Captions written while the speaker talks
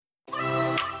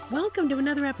Welcome to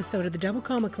another episode of the Double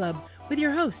Comma Club with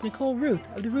your host, Nicole Ruth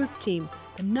of the Ruth Team,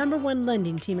 the #1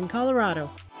 lending team in Colorado.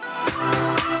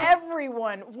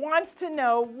 Everyone wants to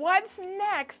know what's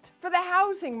next for the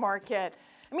housing market.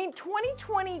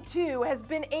 2022 has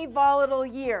been a volatile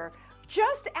year,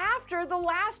 just after the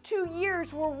last 2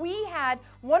 years where we had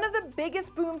one of the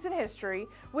biggest booms in history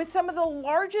with some of the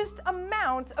largest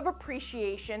amounts of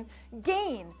appreciation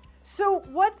gain. So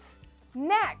what's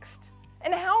next?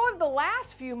 And how have the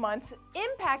last few months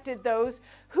impacted those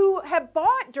who have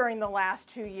bought during the last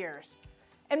 2 years?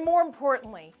 And more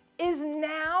importantly, is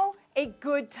now a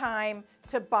good time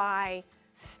to buy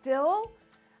still?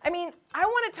 I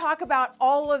want to talk about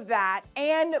all of that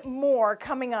and more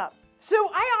coming up.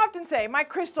 So I often say my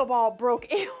crystal ball broke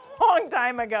a long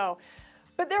time ago,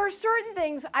 but there are certain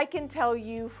things I can tell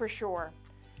you for sure.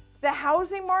 The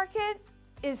housing market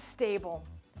is stable.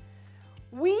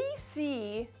 We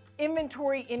see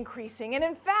inventory increasing, and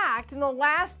in fact, in the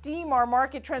last DMAR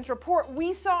Market Trends report,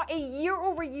 we saw a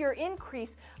year-over-year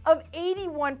increase of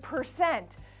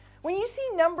 81%. When you see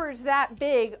numbers that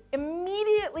big,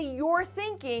 immediately you're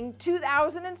thinking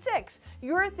 2006.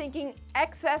 You're thinking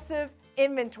excessive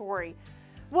inventory.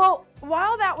 Well,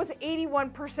 while that was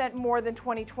 81% more than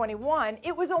 2021,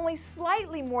 it was only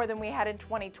slightly more than we had in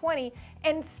 2020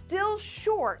 and still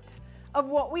short of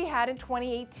what we had in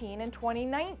 2018 and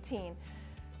 2019.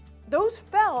 Those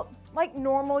felt like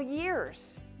normal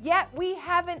years, yet we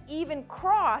haven't even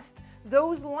crossed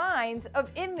those lines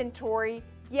of inventory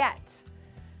yet.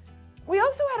 We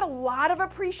also had a lot of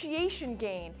appreciation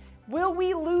gain. Will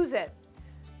we lose it?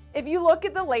 If you look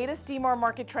at the latest DMAR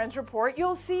Market Trends report,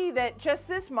 you'll see that just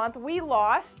this month we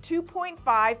lost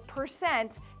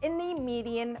 2.5% in the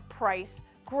median price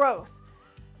growth.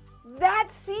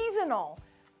 That's seasonal.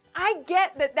 I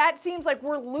get that seems like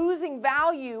we're losing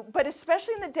value, but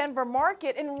especially in the Denver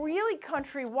market and really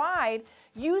countrywide,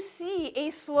 you see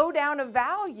a slowdown of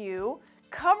value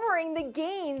covering the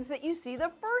gains that you see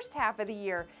the first half of the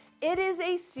year. It is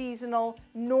a seasonal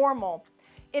normal.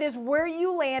 It is where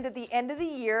you land at the end of the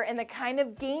year and the kind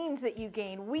of gains that you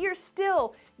gain. We are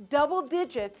still double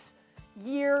digits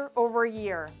year over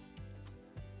year.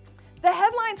 The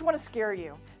headlines want to scare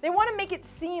you. They want to make it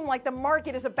seem like the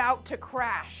market is about to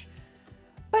crash.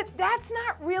 But that's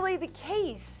not really the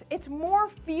case. It's more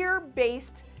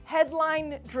fear-based,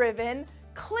 headline-driven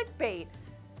clickbait.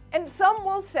 And some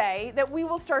will say that we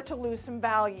will start to lose some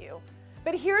value.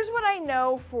 But here's what I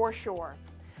know for sure.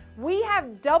 We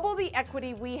have double the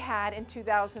equity we had in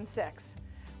 2006.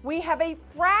 We have a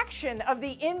fraction of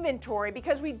the inventory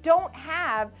because we don't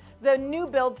have the new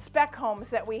build spec homes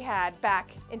that we had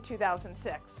back in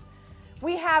 2006.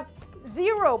 We have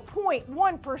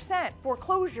 0.1%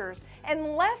 foreclosures,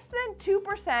 and less than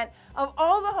 2% of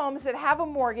all the homes that have a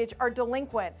mortgage are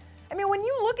delinquent. When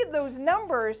you look at those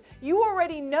numbers, you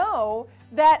already know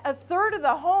that a third of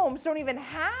the homes don't even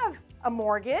have a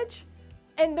mortgage,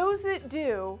 and those that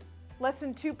do, less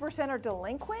than 2% are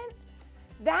delinquent.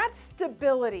 That's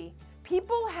stability.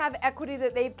 People have equity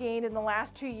that they've gained in the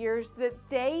last 2 years that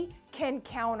they can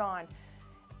count on.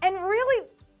 And really,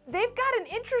 they've got an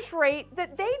interest rate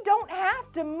that they don't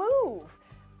have to move.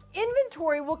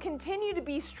 Inventory will continue to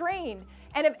be strained,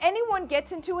 and if anyone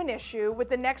gets into an issue with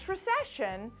the next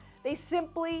recession, they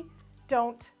simply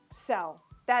don't sell.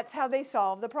 That's how they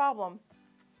solve the problem.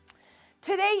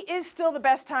 Today is still the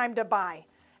best time to buy.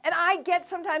 And I get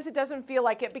sometimes it doesn't feel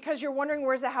like it because you're wondering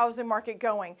where's the housing market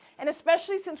going. And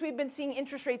especially since we've been seeing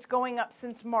interest rates going up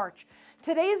since March.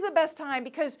 Today is the best time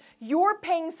because you're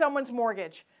paying someone's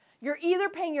mortgage. You're either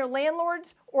paying your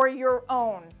landlord's or your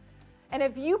own. And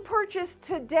if you purchase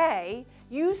today,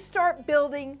 you start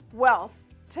building wealth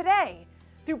today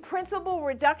through principal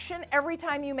reduction every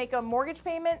time you make a mortgage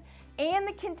payment and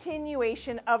the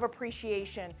continuation of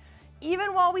appreciation.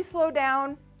 Even while we slow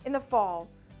down in the fall,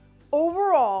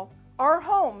 overall, our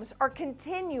homes are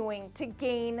continuing to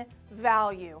gain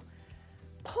value.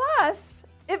 Plus,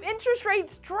 if interest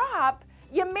rates drop,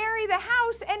 you marry the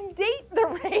house and date the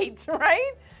rate,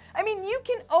 right? You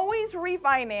can always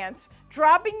refinance,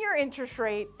 dropping your interest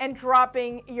rate and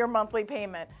dropping your monthly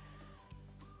payment.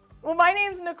 Well, my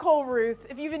name's Nicole Ruth.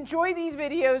 If you've enjoyed these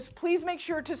videos, please make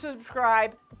sure to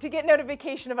subscribe to get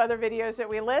notification of other videos that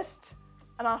we list,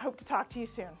 and I'll hope to talk to you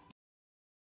soon.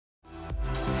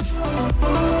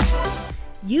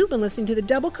 You've been listening to the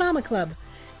Double Comma Club.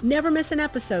 Never miss an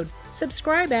episode.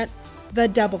 Subscribe at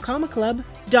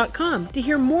thedoublecommaclub.com to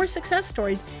hear more success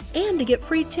stories and to get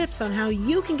free tips on how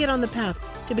you can get on the path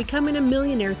to becoming a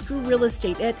millionaire through real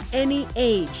estate at any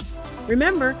age.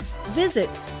 Remember, visit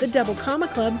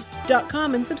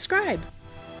thedoublecommaclub.com and subscribe.